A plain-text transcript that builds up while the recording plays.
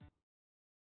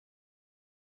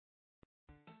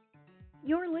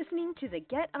You're listening to the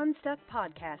Get Unstuck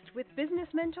podcast with business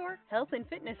mentor, health and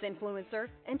fitness influencer,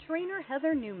 and trainer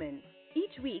Heather Newman.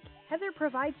 Each week, Heather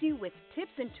provides you with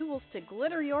tips and tools to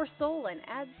glitter your soul and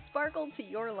add sparkle to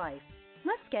your life.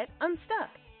 Let's get unstuck.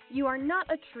 You are not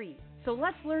a tree, so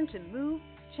let's learn to move,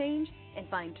 change, and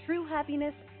find true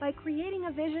happiness by creating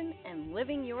a vision and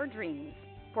living your dreams.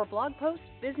 For blog posts,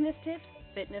 business tips,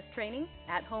 fitness training,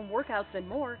 at-home workouts, and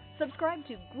more, subscribe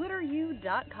to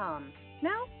glitteru.com.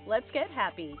 Now, let's get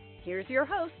happy. Here's your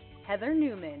host, Heather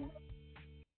Newman.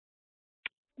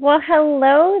 Well,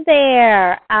 hello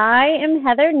there. I am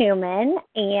Heather Newman,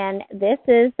 and this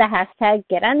is the hashtag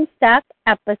Get Unstuck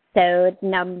episode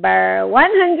number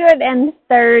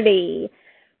 130.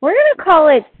 We're going to call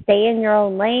it Stay in Your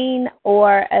Own Lane,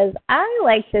 or as I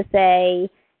like to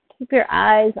say, keep your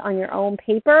eyes on your own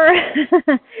paper.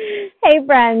 Hey,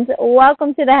 friends,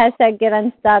 welcome to the hashtag Get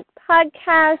Unstuck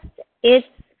podcast. It's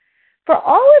for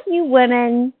all of you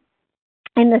women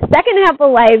in the second half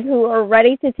of life who are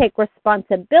ready to take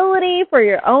responsibility for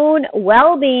your own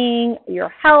well-being, your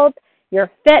health, your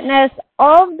fitness,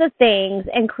 all of the things,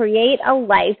 and create a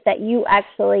life that you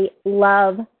actually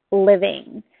love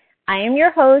living. I am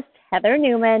your host, Heather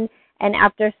Newman, and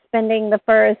after spending the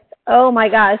first,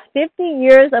 50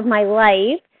 years of my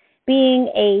life being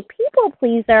a people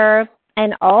pleaser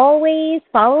and always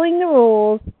following the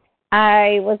rules,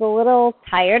 I was a little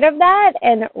tired of that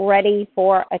and ready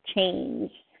for a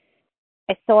change.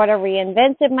 I sort of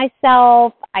reinvented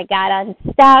myself. I got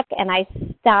unstuck, and I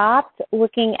stopped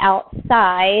looking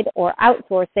outside or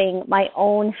outsourcing my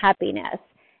own happiness.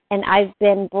 And I've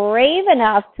been brave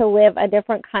enough to live a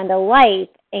different kind of life,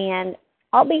 and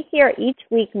I'll be here each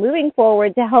week moving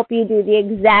forward to help you do the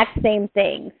exact same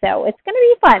thing. So it's going to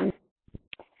be fun.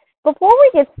 Before we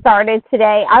get started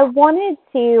today, I wanted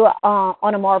to,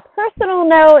 on a more personal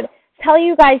note, tell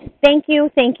you guys thank you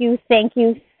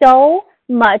so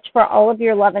much for all of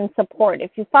your love and support.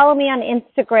 If you follow me on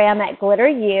Instagram at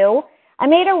GlitterU, I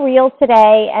made a reel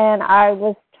today, and I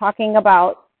was talking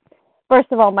about,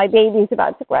 first of all, my baby's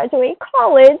about to graduate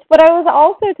college, but I was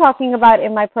also talking about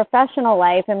in my professional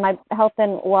life, in my health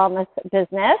and wellness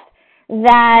business,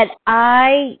 that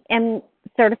I am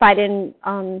certified in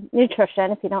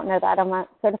nutrition. If you don't know that, I'm a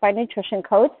certified nutrition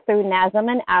coach through NASM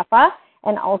and AFA,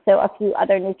 and also a few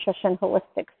other nutrition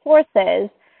holistic sources.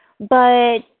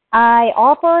 But I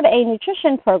offered a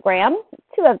nutrition program,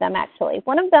 two of them actually.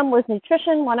 One of them was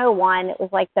Nutrition 101. It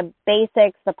was like the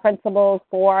basics, the principles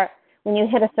for when you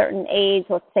hit a certain age,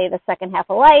 let's say the second half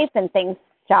of life, and things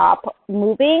stop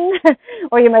moving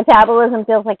or your metabolism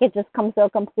feels like it just comes to a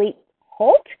complete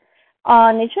halt.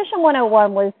 Nutrition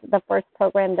 101 was the first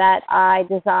program that I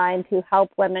designed to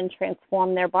help women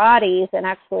transform their bodies and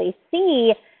actually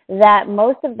see that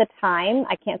most of the time,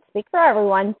 I can't speak for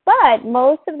everyone, but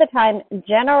most of the time,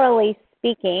 generally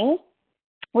speaking,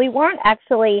 we weren't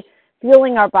actually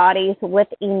fueling our bodies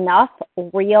with enough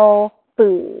real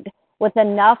food, with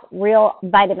enough real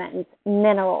vitamins,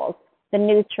 minerals, the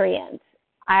nutrients.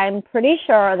 I'm pretty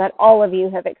sure that all of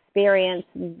you have experienced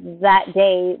that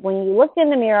day when you looked in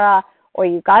the mirror or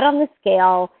you got on the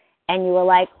scale and you were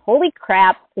like, holy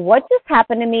crap, what just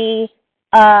happened to me?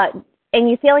 And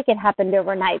you feel like it happened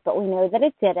overnight, but we know that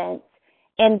it didn't.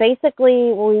 And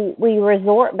basically, we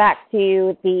resort back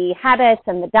to the habits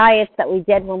and the diets that we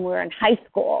did when we were in high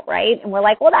school, right? And we're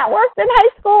like, well, that worked in high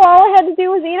school. All I had to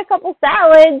do was eat a couple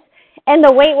salads, and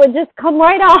the weight would just come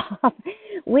right off.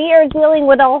 We are dealing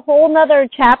with a whole nother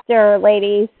chapter,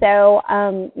 ladies. So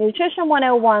Nutrition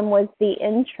 101 was the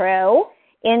intro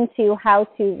into how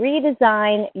to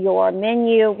redesign your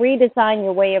menu, redesign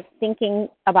your way of thinking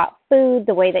about food,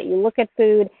 the way that you look at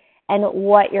food, and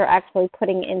what you're actually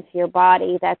putting into your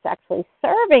body that's actually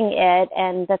serving it,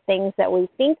 and the things that we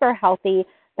think are healthy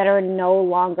that are no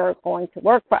longer going to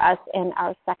work for us in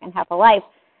our second half of life.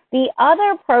 The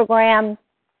other program,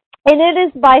 and it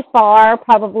is by far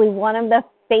probably one of the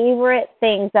favorite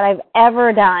things that I've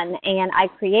ever done, and I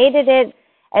created it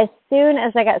as soon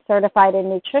as I got certified in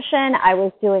nutrition. I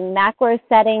was doing macro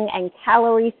setting and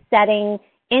calorie setting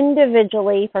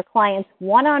individually for clients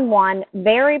one-on-one,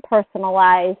 very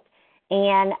personalized,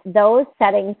 and those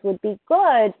settings would be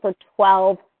good for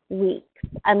 12 weeks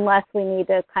unless we need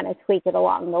to kind of tweak it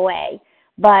along the way.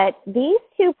 But these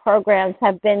two programs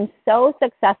have been so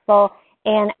successful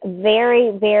and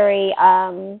very, very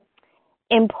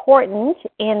important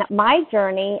in my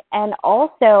journey and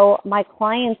also my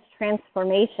clients'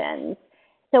 transformations.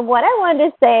 So what I wanted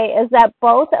to say is that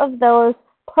both of those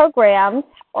programs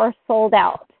are sold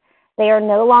out. They are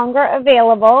no longer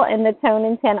available in the Tone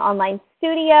and 10 online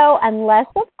studio unless,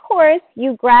 of course,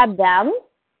 you grab them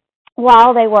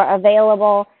while they were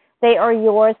available They are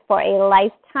yours for a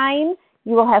lifetime.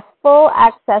 You will have full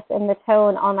access in the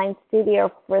Tone Online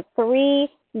Studio for 3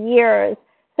 years.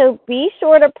 So be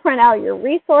sure to print out your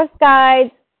resource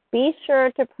guides. Be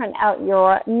sure to print out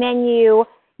your menu,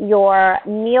 your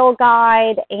meal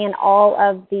guide, and all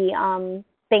of the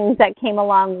things that came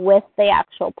along with the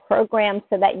actual program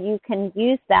so that you can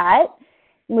use that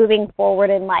moving forward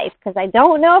in life. Because I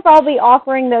don't know if I'll be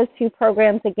offering those 2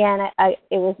 programs again. It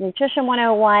was Nutrition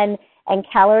 101 and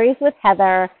Calories with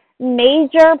Heather,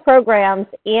 major programs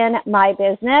in my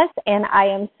business, and I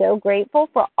am so grateful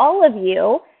for all of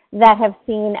you that have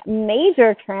seen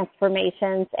major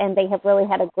transformations, and they have really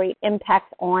had a great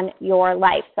impact on your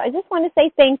life. So I just want to say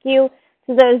thank you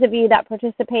to those of you that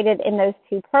participated in those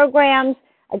 2 programs.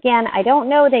 Again, I don't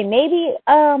know, they may be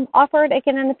offered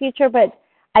again in the future, but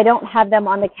I don't have them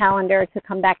on the calendar to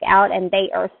come back out, and they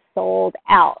are sold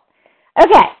out.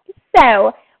 Okay,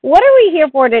 so what are we here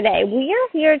for today? We are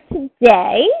here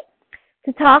today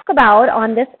to talk about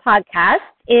on this podcast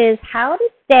is how to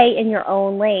stay in your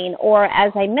own lane, or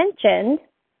as I mentioned,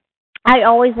 I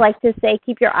always like to say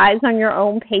keep your eyes on your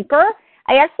own paper.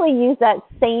 I actually use that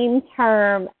same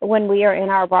term when we are in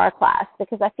our bar class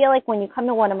because I feel like when you come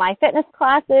to one of my fitness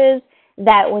classes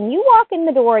that when you walk in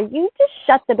the door, you just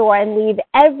shut the door and leave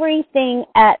everything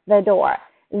at the door.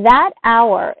 That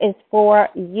hour is for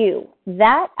you.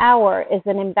 That hour is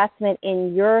an investment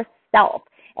in yourself.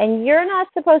 And you're not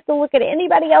supposed to look at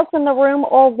anybody else in the room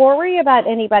or worry about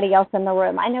anybody else in the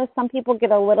room. I know some people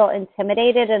get a little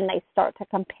intimidated and they start to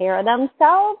compare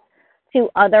themselves to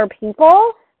other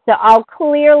people. So I'll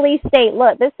clearly state,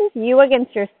 look, this is you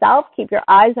against yourself. Keep your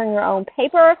eyes on your own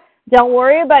paper. Don't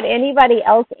worry about anybody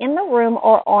else in the room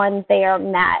or on their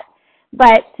mat.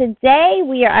 But today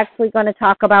we are actually going to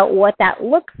talk about what that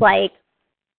looks like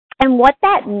and what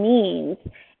that means.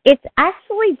 It's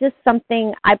actually just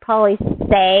something I probably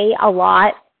say a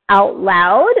lot out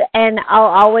loud, and I'll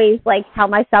always tell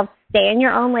myself, stay in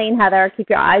your own lane, Heather.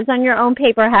 Keep your eyes on your own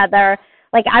paper, Heather.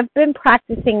 I've been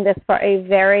practicing this for a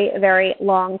very, very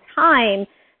long time.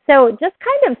 So just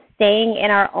kind of staying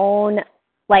in our own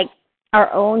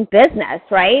business,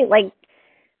 right?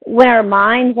 When our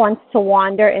mind wants to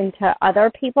wander into other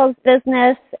people's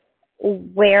business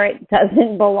where it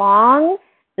doesn't belong,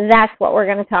 that's what we're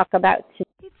going to talk about today.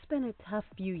 It's been a tough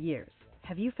few years.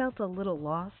 Have you felt a little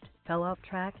lost, fell off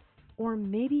track, or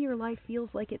maybe your life feels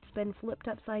like it's been flipped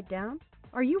upside down?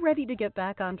 Are you ready to get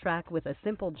back on track with a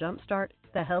simple jumpstart,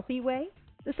 the healthy way?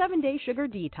 The 7-Day Sugar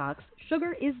Detox,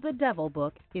 Sugar is the Devil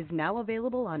book is now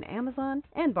available on Amazon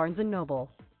and Barnes & Noble.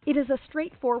 It is a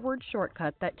straightforward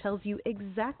shortcut that tells you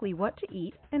exactly what to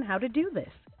eat and how to do this.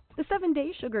 The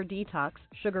 7-Day Sugar Detox,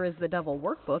 Sugar is the Devil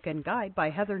workbook and guide by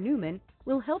Heather Newman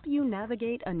will help you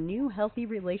navigate a new healthy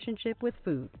relationship with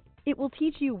food. It will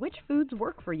teach you which foods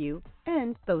work for you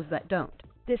and those that don't.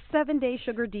 This 7-Day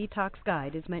Sugar Detox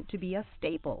guide is meant to be a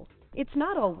staple. It's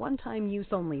not a one-time use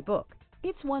only book.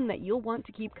 It's one that you'll want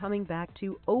to keep coming back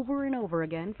to over and over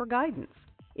again for guidance.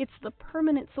 It's the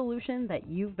permanent solution that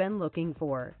you've been looking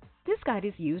for. This guide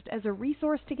is used as a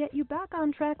resource to get you back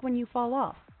on track when you fall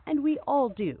off, and we all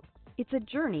do. It's a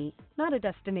journey, not a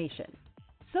destination.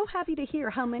 So happy to hear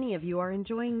how many of you are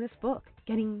enjoying this book,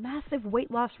 getting massive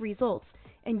weight loss results,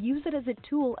 and use it as a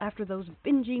tool after those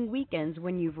binging weekends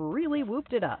when you've really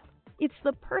whooped it up. It's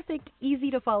the perfect,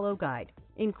 easy-to-follow guide,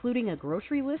 including a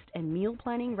grocery list and meal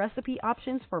planning recipe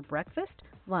options for breakfast,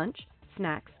 lunch,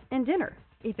 snacks, and dinner.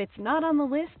 If it's not on the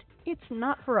list, it's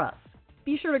not for us.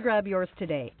 Be sure to grab yours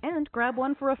today and grab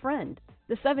one for a friend.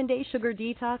 The 7-Day Sugar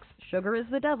Detox, Sugar is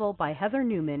the Devil by Heather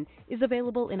Newman is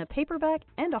available in a paperback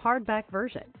and a hardback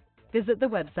version. Visit the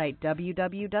website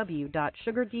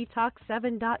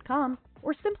www.sugardetox7.com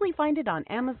or simply find it on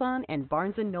Amazon and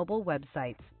Barnes & Noble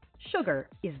websites. Sugar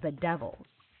is the Devil.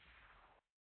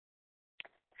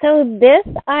 So this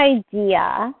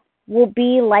idea will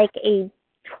be like a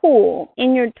tool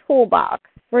in your toolbox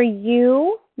for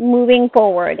you moving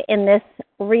forward in this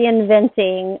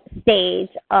reinventing stage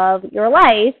of your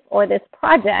life or this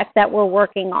project that we're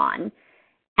working on.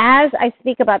 As I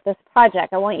speak about this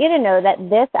project, I want you to know that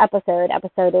this episode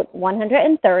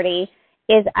 130,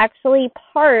 is actually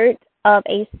part of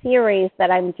a series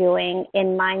that I'm doing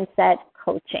in Mindset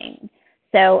Coaching.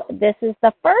 So this is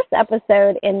the first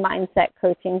episode in Mindset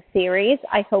Coaching series.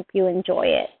 I hope you enjoy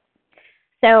it.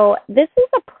 So this is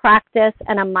a practice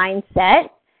and a mindset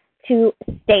to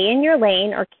stay in your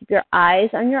lane or keep your eyes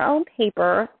on your own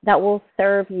paper that will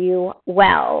serve you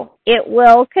well. It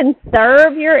will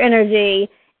conserve your energy,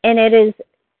 and it is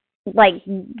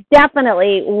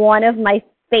definitely one of my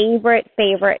favorite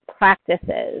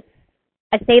practices.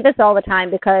 I say this all the time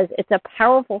because it's a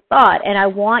powerful thought, and I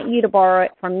want you to borrow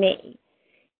it from me.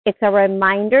 It's a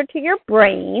reminder to your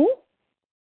brain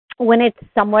when it's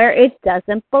somewhere it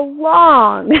doesn't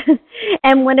belong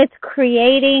and when it's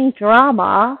creating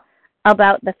drama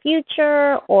about the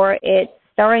future or it's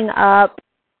stirring up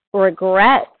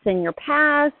regrets in your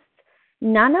past.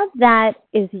 None of that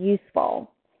is useful.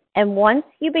 And once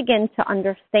you begin to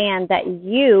understand that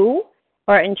you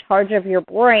are in charge of your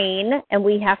brain and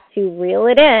we have to reel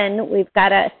it in, we've got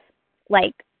to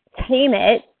tame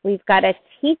it, we've got to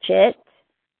teach it,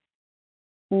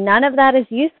 none of that is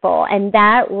useful. And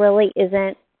that really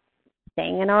isn't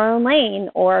staying in our own lane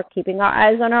or keeping our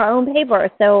eyes on our own paper.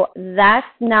 So that's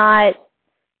not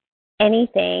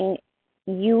anything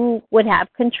you would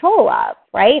have control of,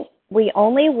 right? We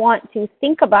only want to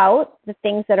think about the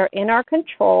things that are in our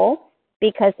control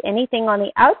because anything on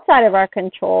the outside of our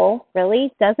control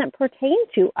really doesn't pertain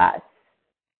to us.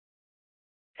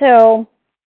 So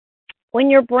when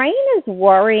your brain is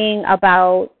worrying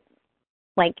about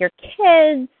your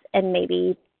kids and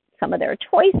maybe some of their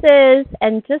choices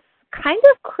and just kind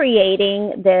of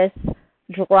creating this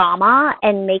drama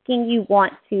and making you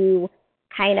want to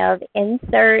kind of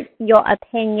insert your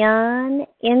opinion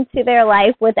into their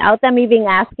life without them even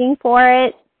asking for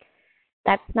it,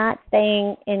 that's not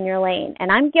staying in your lane.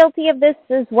 And I'm guilty of this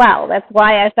as well. That's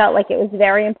why I felt like it was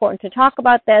very important to talk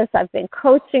about this. I've been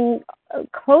coached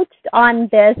on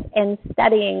this and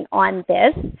studying on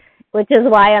this, which is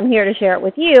why I'm here to share it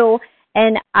with you.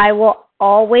 And I will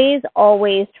always,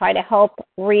 always try to help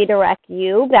redirect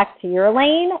you back to your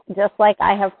lane, just like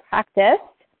I have practiced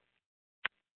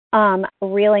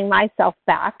reeling myself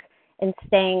back and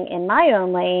staying in my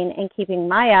own lane and keeping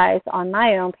my eyes on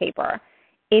my own paper.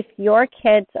 If your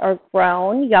kids are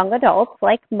grown, young adults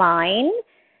like mine,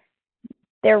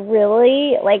 they're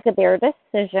really, their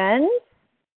decisions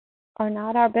are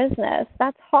not our business.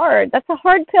 That's hard. That's a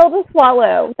hard pill to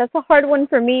swallow. That's a hard one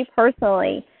for me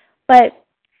personally. But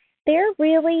they're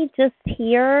really just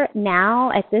here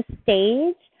now at this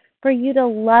stage for you to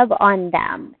love on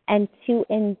them and to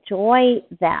enjoy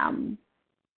them.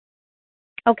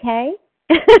 Okay?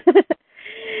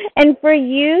 And for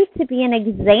you to be an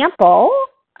example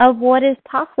of what is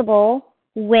possible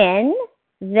when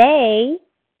they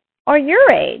are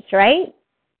your age, right?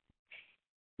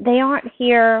 They aren't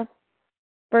here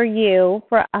for you,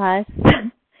 for us,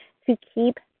 to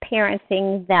keep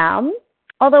parenting them.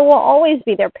 Although we'll always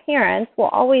be their parents, we'll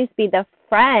always be the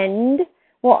friend,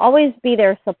 we'll always be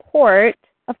their support,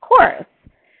 of course.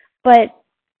 But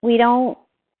we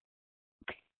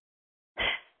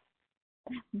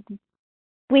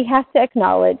have to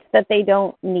acknowledge that they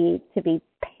don't need to be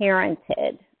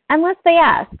parented unless they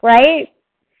ask, right?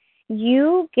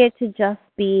 You get to just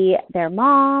be their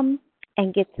mom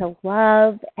and get to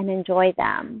love and enjoy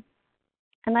them.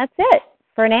 And that's it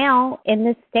for now in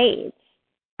this stage,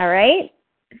 all right?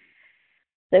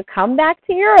 So come back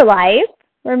to your life.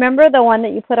 Remember the one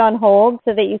that you put on hold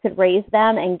so that you could raise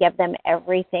them and give them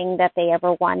everything that they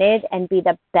ever wanted and be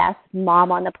the best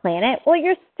mom on the planet? Well,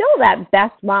 you're still that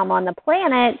best mom on the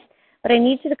planet, but I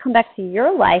need you to come back to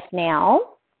your life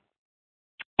now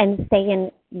and stay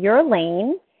in your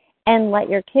lane and let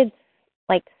your kids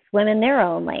swim in their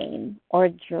own lane or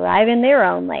drive in their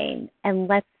own lane and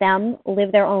let them live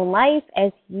their own life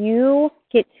as you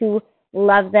get to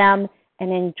love them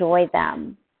and enjoy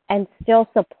them and still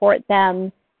support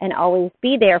them and always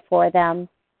be there for them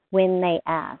when they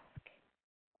ask.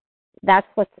 That's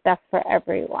what's best for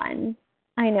everyone.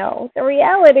 I know the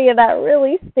reality of that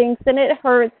really stinks and it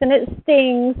hurts and it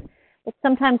stings, but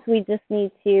sometimes we just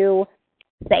need to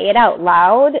say it out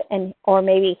loud or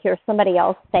maybe hear somebody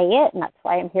else say it, and that's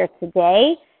why I'm here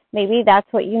today. Maybe that's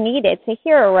what you needed to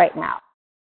hear right now.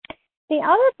 The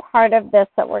other part of this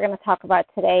that we're going to talk about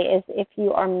today is if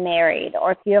you are married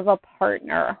or if you have a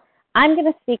partner. I'm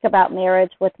going to speak about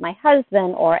marriage with my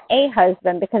husband or a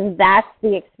husband because that's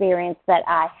the experience that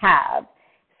I have.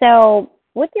 So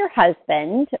with your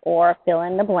husband or fill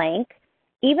in the blank,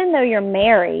 even though you're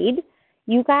married,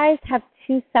 you guys have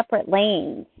two separate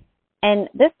lanes. And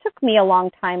this took me a long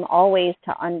time also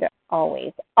to understand.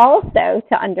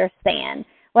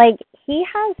 He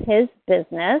has his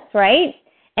business, right?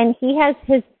 And he has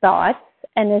his thoughts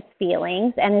and his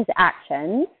feelings and his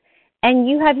actions, and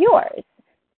you have yours.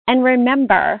 And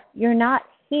remember, you're not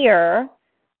here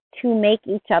to make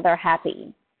each other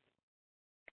happy.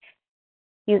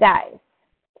 You guys,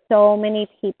 so many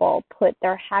people put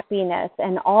their happiness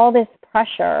and all this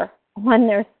pressure on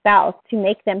their spouse to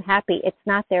make them happy. It's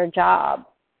not their job.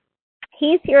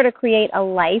 He's here to create a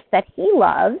life that he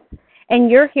loves, and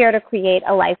you're here to create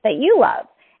a life that you love.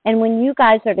 And when you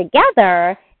guys are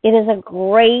together, it is a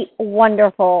great,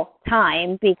 wonderful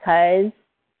time because,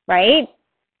 right,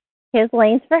 his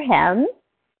lane's for him,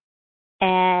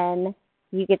 and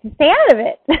you get to stay out of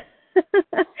it.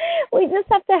 We just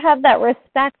have to have that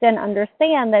respect and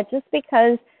understand that just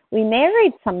because we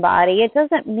married somebody, it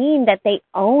doesn't mean that they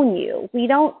own you. We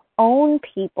don't own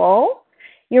people.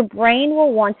 Your brain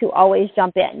will want to always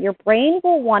jump in. Your brain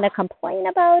will want to complain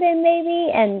about him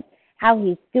maybe and how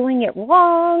he's doing it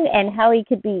wrong and how he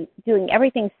could be doing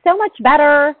everything so much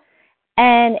better.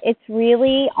 And it's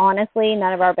really, honestly,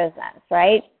 none of our business,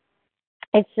 right?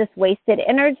 It's just wasted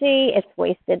energy. It's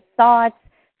wasted thoughts.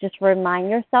 Just remind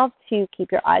yourself to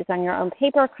keep your eyes on your own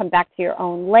paper, come back to your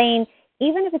own lane,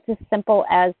 even if it's as simple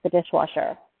as the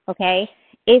dishwasher, okay?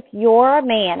 If your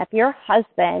man, if your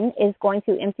husband is going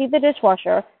to empty the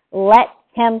dishwasher, let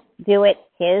him do it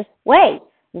his way.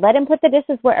 Let him put the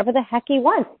dishes wherever the heck he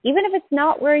wants. Even if it's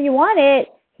not where you want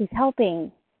it, he's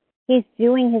helping. He's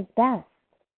doing his best.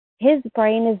 His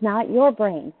brain is not your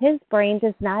brain. His brain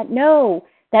does not know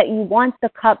that you want the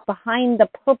cup behind the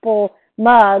purple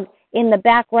mug in the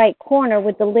back right corner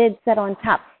with the lid set on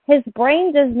top. His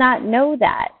brain does not know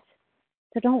that.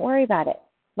 So don't worry about it.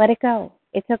 Let it go.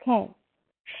 It's okay.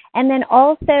 And then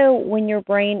also when your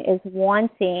brain is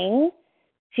wanting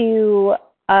to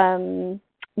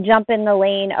jump in the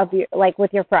lane of your, like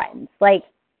with your friends, like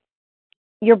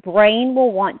your brain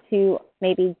will want to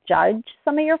maybe judge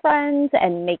some of your friends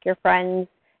and make your friends'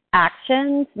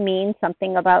 actions mean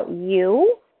something about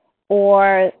you,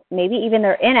 or maybe even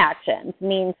their inactions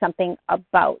mean something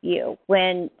about you.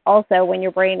 When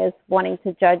your brain is wanting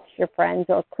to judge your friends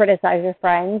or criticize your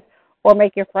friends or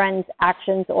make your friends'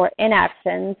 actions or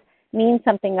inactions mean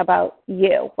something about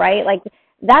you, right? Like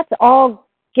that's all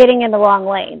getting in the wrong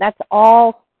lane. That's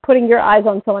all putting your eyes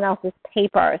on someone else's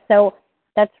paper. So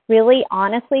that's really,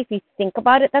 honestly, if you think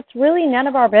about it, that's really none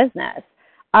of our business.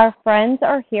 Our friends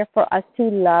are here for us to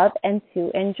love and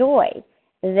to enjoy.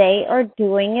 They are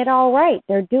doing it all right.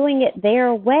 They're doing it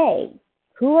their way.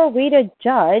 Who are we to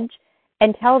judge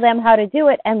and tell them how to do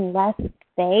it unless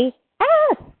they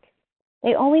ask?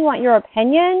 They only want your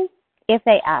opinion if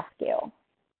they ask you.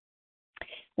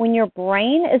 When your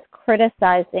brain is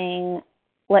criticizing,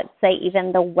 let's say,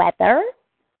 even the weather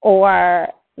or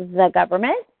the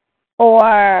government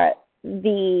or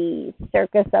the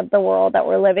circus of the world that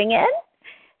we're living in,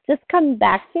 just come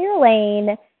back to your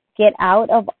lane. Get out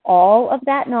of all of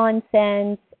that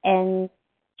nonsense and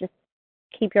just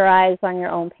keep your eyes on your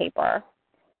own paper.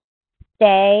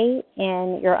 Stay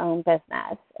in your own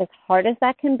business. As hard as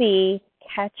that can be,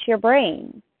 catch your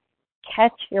brain.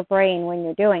 Catch your brain when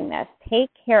you're doing this. Take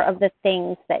care of the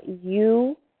things that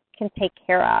you can take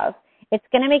care of. It's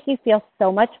going to make you feel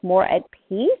so much more at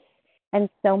peace and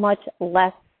so much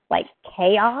less like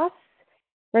chaos.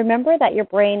 Remember that your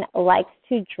brain likes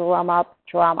to drum up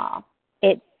drama.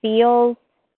 It feels,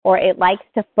 or it likes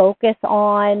to focus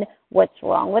on what's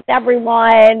wrong with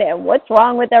everyone and what's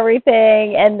wrong with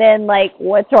everything, and then like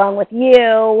what's wrong with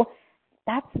you.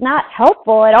 That's not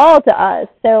helpful at all to us.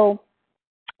 So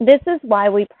this is why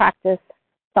we practice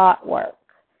thought work.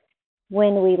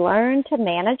 When we learn to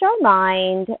manage our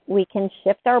mind, we can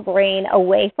shift our brain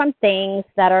away from things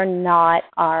that are not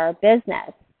our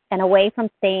business and away from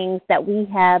things that we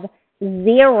have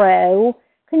zero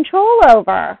control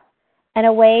over, and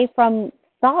away from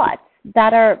thoughts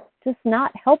that are just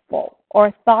not helpful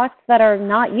or thoughts that are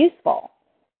not useful.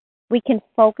 We can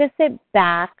focus it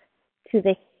back to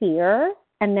the here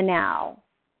and the now,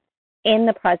 in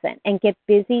the present, and get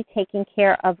busy taking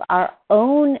care of our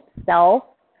own self,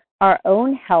 our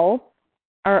own health,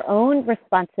 our own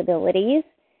responsibilities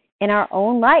in our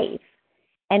own life.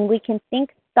 And we can think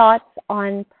thoughts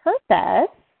on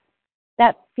purpose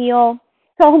that feel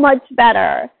so much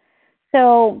better.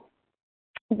 So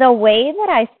the way that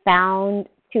I found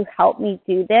to help me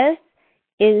do this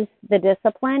is the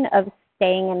discipline of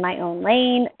staying in my own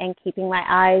lane and keeping my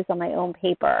eyes on my own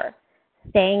paper,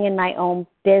 staying in my own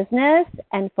business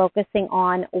and focusing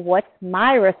on what's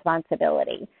my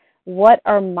responsibility, what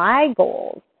are my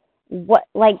goals,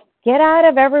 get out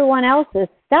of everyone else's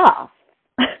stuff.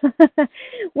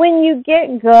 When you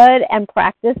get good and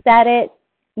practice at it,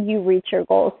 you reach your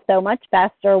goals so much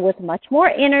faster with much more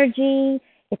energy.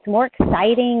 It's more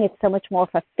exciting. It's so much more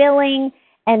fulfilling.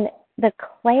 And the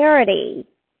clarity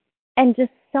and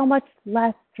just so much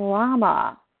less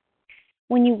drama.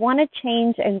 When you want to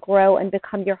change and grow and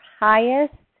become your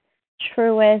highest,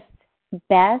 truest,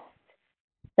 best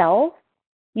self,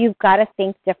 you've got to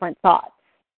think different thoughts.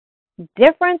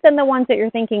 Different than the ones that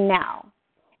you're thinking now.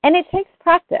 And it takes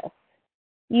practice.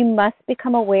 You must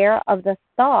become aware of the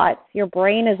thoughts your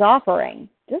brain is offering.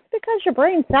 just because your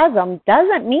brain says them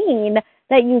doesn't mean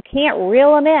that you can't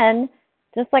reel them in.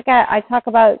 Just like I talk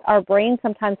about, our brain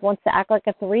sometimes wants to act like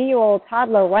a 3-year-old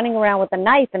toddler running around with a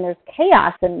knife and there's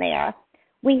chaos in there.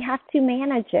 We have to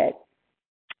manage it.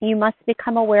 You must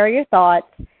become aware of your thoughts.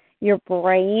 Your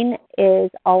brain is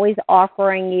always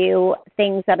offering you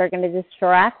things that are going to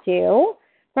distract you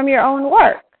from your own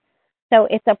work. So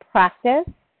it's a practice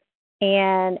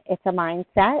and it's a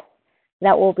mindset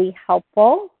that will be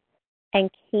helpful and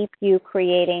keep you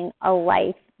creating a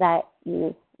life that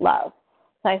you love.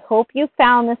 So I hope you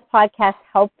found this podcast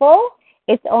helpful.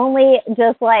 It's only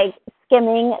just like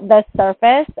skimming the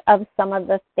surface of some of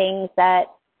the things that,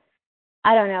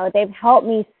 I don't know, they've helped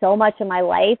me so much in my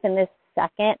life. In this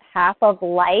second half of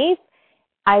life,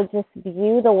 I just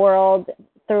view the world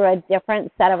through a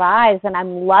different set of eyes, and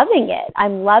I'm loving it.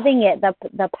 I'm loving it,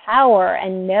 the power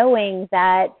and knowing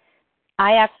that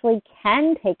I actually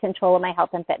can take control of my health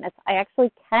and fitness. I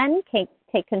actually can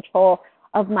take control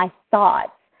of my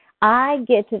thoughts. I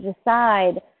get to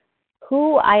decide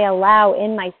who I allow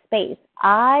in my space.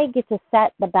 I get to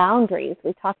set the boundaries.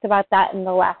 We talked about that in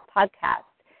the last podcast.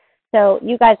 So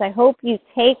you guys, I hope you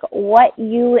take what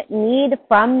you need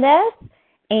from this,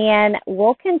 and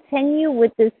we'll continue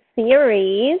with this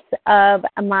series of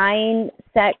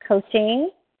mindset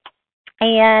coaching,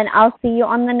 and I'll see you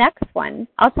on the next one.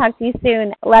 I'll talk to you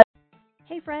soon. Love.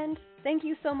 Hey friend, thank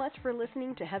you so much for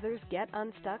listening to Heather's Get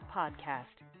Unstuck podcast.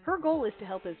 Her goal is to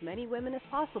help as many women as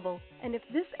possible, and if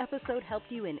this episode helped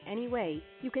you in any way,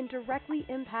 you can directly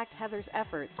impact Heather's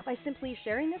efforts by simply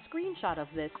sharing a screenshot of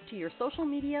this to your social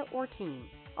media or team.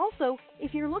 Also,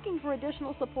 if you're looking for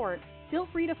additional support, feel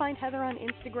free to find Heather on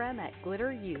Instagram at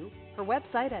GlitterU, her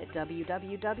website at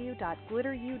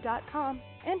www.glitteru.com,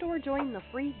 and or join the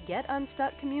free Get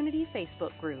Unstuck community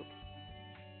Facebook group.